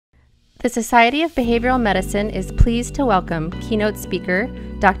The Society of Behavioral Medicine is pleased to welcome keynote speaker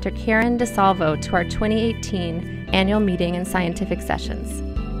Dr. Karen DeSalvo to our 2018 annual meeting and scientific sessions.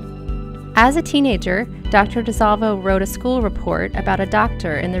 As a teenager, Dr. DeSalvo wrote a school report about a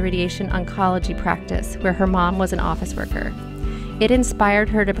doctor in the radiation oncology practice where her mom was an office worker. It inspired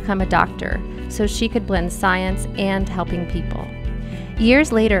her to become a doctor so she could blend science and helping people.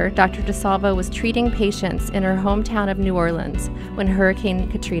 Years later, Dr. DeSalvo was treating patients in her hometown of New Orleans when Hurricane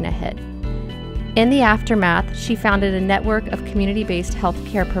Katrina hit. In the aftermath, she founded a network of community-based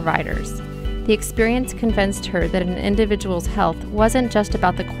healthcare providers. The experience convinced her that an individual's health wasn't just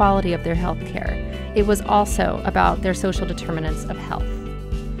about the quality of their healthcare, it was also about their social determinants of health.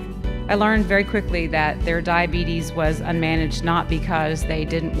 I learned very quickly that their diabetes was unmanaged not because they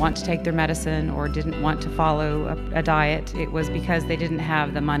didn't want to take their medicine or didn't want to follow a diet. It was because they didn't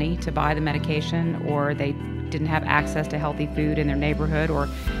have the money to buy the medication, or they didn't have access to healthy food in their neighborhood, or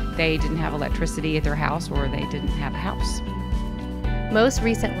they didn't have electricity at their house, or they didn't have a house. Most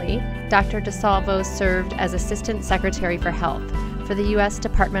recently, Dr. DeSalvo served as Assistant Secretary for Health for the U.S.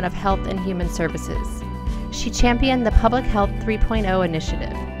 Department of Health and Human Services. She championed the Public Health 3.0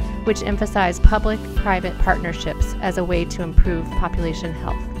 initiative, which emphasized public-private partnerships as a way to improve population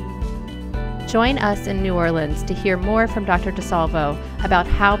health. Join us in New Orleans to hear more from Dr. DeSalvo about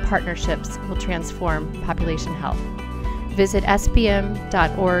how partnerships will transform population health. Visit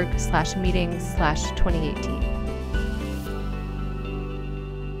sbm.org/meetings/2018.